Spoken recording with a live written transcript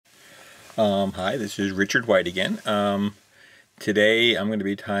Hi, this is Richard White again. Today I'm going to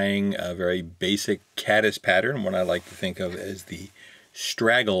be tying a very basic caddis pattern, what I like to think of as the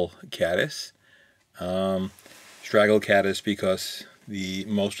Straggle Caddis. Straggle Caddis because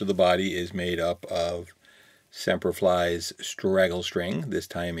most of the body is made up of Semperfli's Straggle String, this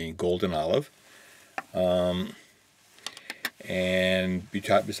time in golden olive. And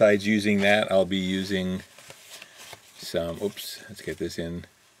besides using that, I'll be using some, let's get this in,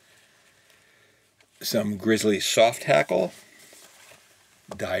 some grizzly soft hackle,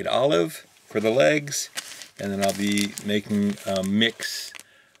 dyed olive for the legs, and then I'll be making a mix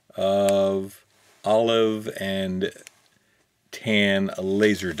of olive and tan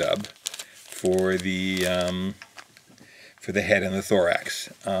laser dub for the head and the thorax.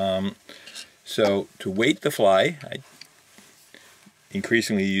 So to weight the fly, I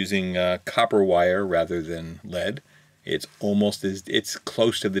increasingly using copper wire rather than lead. It's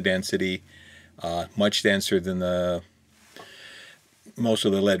close to the density. Much denser than most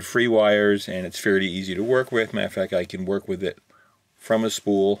of the lead-free wires, and it's fairly easy to work with. Matter of fact, I can work with it from a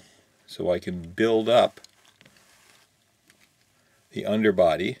spool, so I can build up the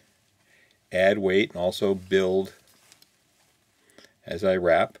underbody, add weight, and also build as I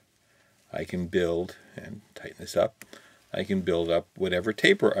wrap. I can build, and tighten this up, I can build up whatever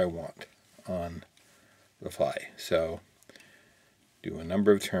taper I want on the fly. So do a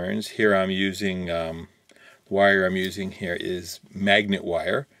number of turns. Here I'm using, the wire I'm using here is magnet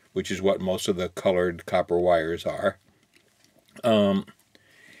wire, which is what most of the colored copper wires are. And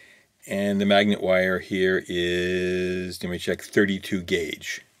the magnet wire here is, let me check, 32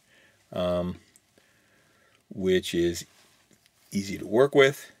 gauge, which is easy to work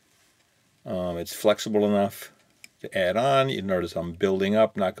with. It's flexible enough to add on. You notice I'm building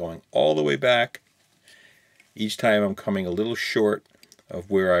up, not going all the way back. Each time I'm coming a little short of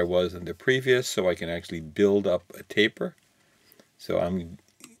where I was in the previous, so I can actually build up a taper. So I'm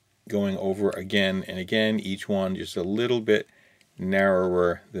going over again and again, each one just a little bit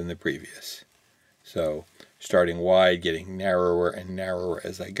narrower than the previous. So starting wide, getting narrower and narrower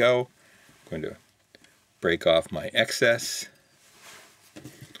as I go. I'm going to break off my excess.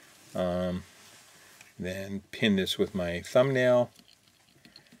 Then pin this with my thumbnail.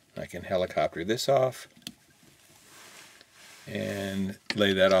 I can helicopter this off and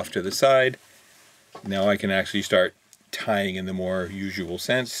lay that off to the side. Now I can actually start tying in the more usual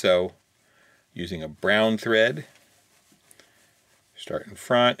sense. So using a brown thread, start in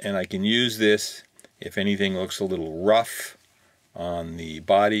front, and I can use this if anything looks a little rough on the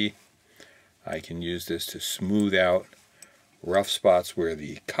body. I can use this to smooth out rough spots where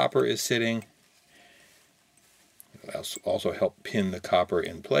the copper is sitting. It'll also help pin the copper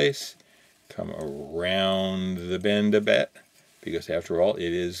in place. Come around the bend a bit, because after all,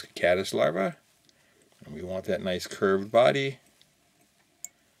 it is caddis larva, and we want that nice curved body.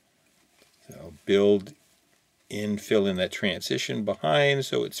 So build in, fill in that transition behind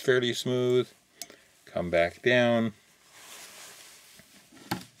so it's fairly smooth. Come back down,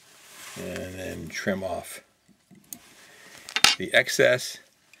 and then trim off the excess.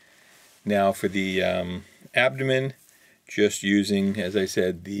 Now for the abdomen, just using, as I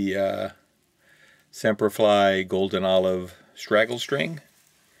said, the Semperfli golden olive straggle string.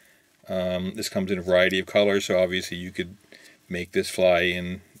 This comes in a variety of colors, so obviously you could make this fly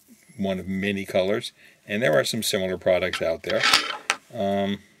in one of many colors, and there are some similar products out there.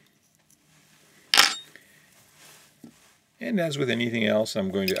 And as with anything else, I'm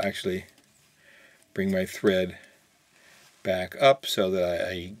going to actually bring my thread back up so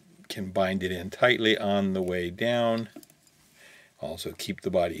that I can bind it in tightly on the way down. Also keep the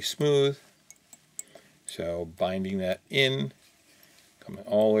body smooth. So binding that in, coming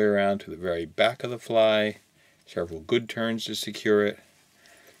all the way around to the very back of the fly, several good turns to secure it.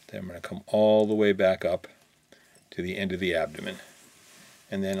 Then I'm going to come all the way back up to the end of the abdomen.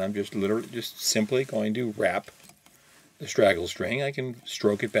 And then I'm just simply going to wrap the straggle string. I can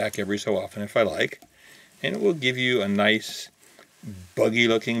stroke it back every so often if I like, and it will give you a nice buggy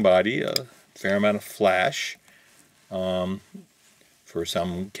looking body, a fair amount of flash. For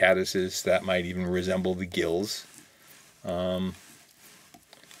some caddises that might even resemble the gills. And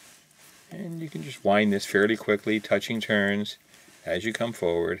you can just wind this fairly quickly, touching turns as you come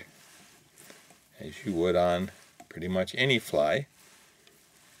forward, as you would on pretty much any fly.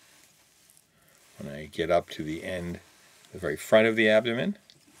 When I get up to the end, the very front of the abdomen,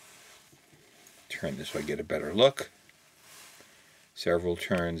 turn this so I get a better look. Several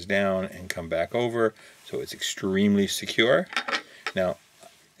turns down and come back over, so it's extremely secure. Now,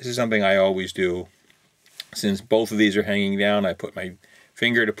 this is something I always do. Since both of these are hanging down, I put my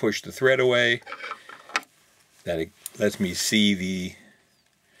finger to push the thread away. That lets me see the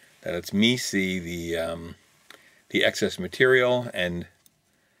excess material and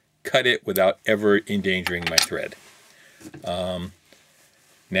cut it without ever endangering my thread.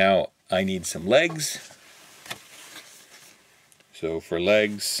 Now I need some legs. So for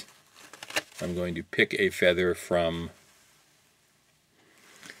legs, I'm going to pick a feather from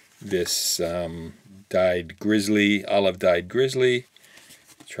this dyed grizzly, olive dyed grizzly.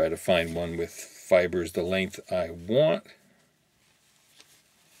 Try to find one with fibers the length I want.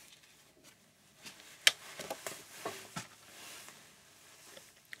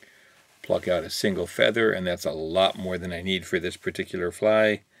 Pluck out a single feather, and that's a lot more than I need for this particular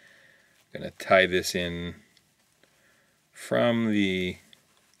fly. I'm going to tie this in from the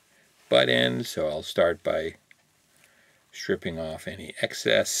butt end, so I'll start by stripping off any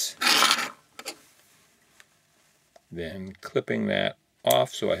excess, then clipping that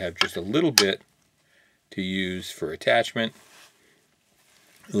off so I have just a little bit to use for attachment.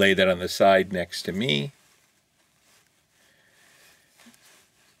 Lay that on the side next to me.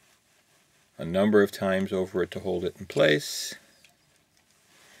 A number of times over it to hold it in place.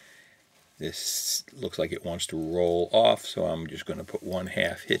 This looks like it wants to roll off, so I'm just going to put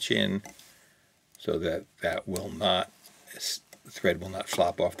 1/2 hitch in so that this thread will not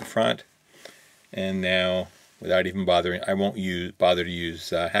flop off the front. And now, without even bothering, I won't bother to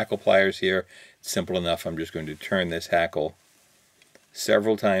use hackle pliers here. It's simple enough. I'm just going to turn this hackle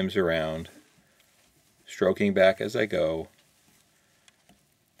several times around, stroking back as I go,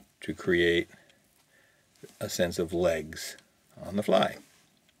 to create a sense of legs on the fly.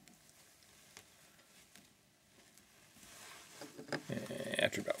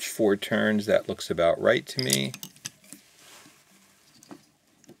 After about 4 turns, that looks about right to me.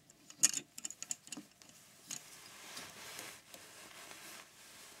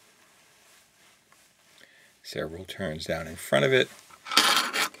 Several turns down in front of it.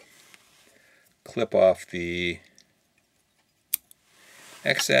 Clip off the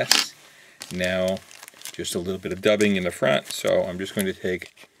excess. Now just a little bit of dubbing in the front, so I'm just going to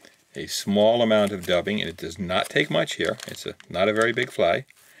take a small amount of dubbing, and it does not take much here. It's not a very big fly.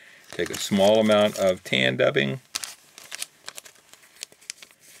 Take a small amount of tan dubbing.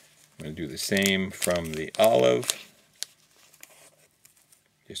 I'm going to do the same from the olive.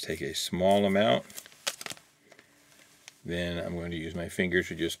 Just take a small amount. Then I'm going to use my fingers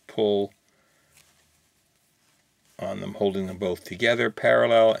to just pull on them, holding them both together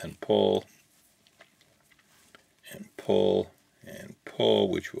parallel, and pull and pull and pull,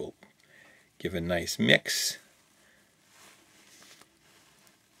 which will give a nice mix.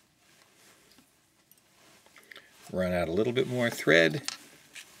 Run out a little bit more thread.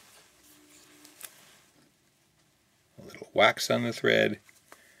 A little wax on the thread,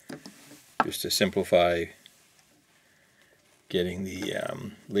 just to simplify getting the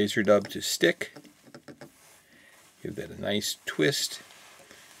laser dub to stick. Give that a nice twist.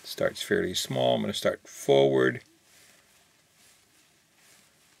 Starts fairly small. I'm going to start forward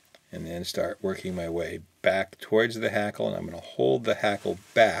and then start working my way back towards the hackle, and I'm going to hold the hackle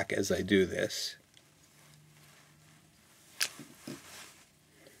back as I do this.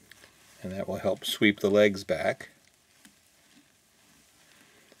 And that will help sweep the legs back.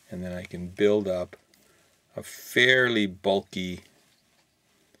 And then I can build up a fairly bulky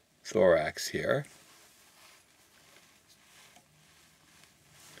thorax here.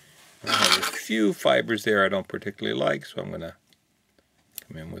 I have a few fibers there I don't particularly like, so I'm going to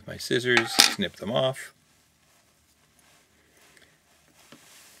come in with my scissors, snip them off.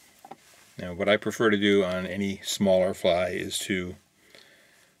 Now what I prefer to do on any smaller fly is to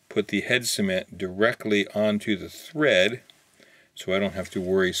put the head cement directly onto the thread, so I don't have to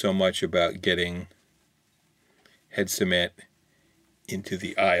worry so much about getting head cement into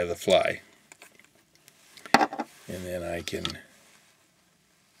the eye of the fly. And then I can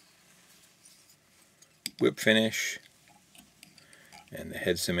whip finish, and the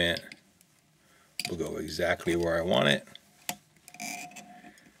head cement will go exactly where I want it,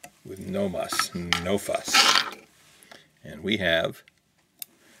 with no muss, no fuss. And we have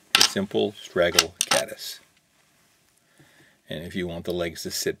a simple Straggle Caddis. And if you want the legs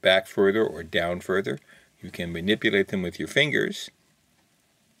to sit back further or down further, you can manipulate them with your fingers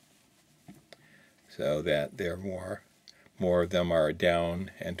so that they're more of them are down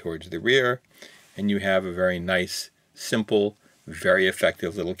and towards the rear, and you have a very nice, simple, very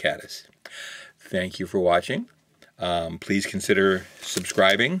effective little caddis. Thank you for watching. Please consider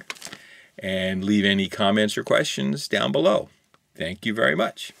subscribing and leave any comments or questions down below. Thank you very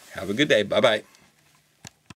much. Have a good day. Bye-bye.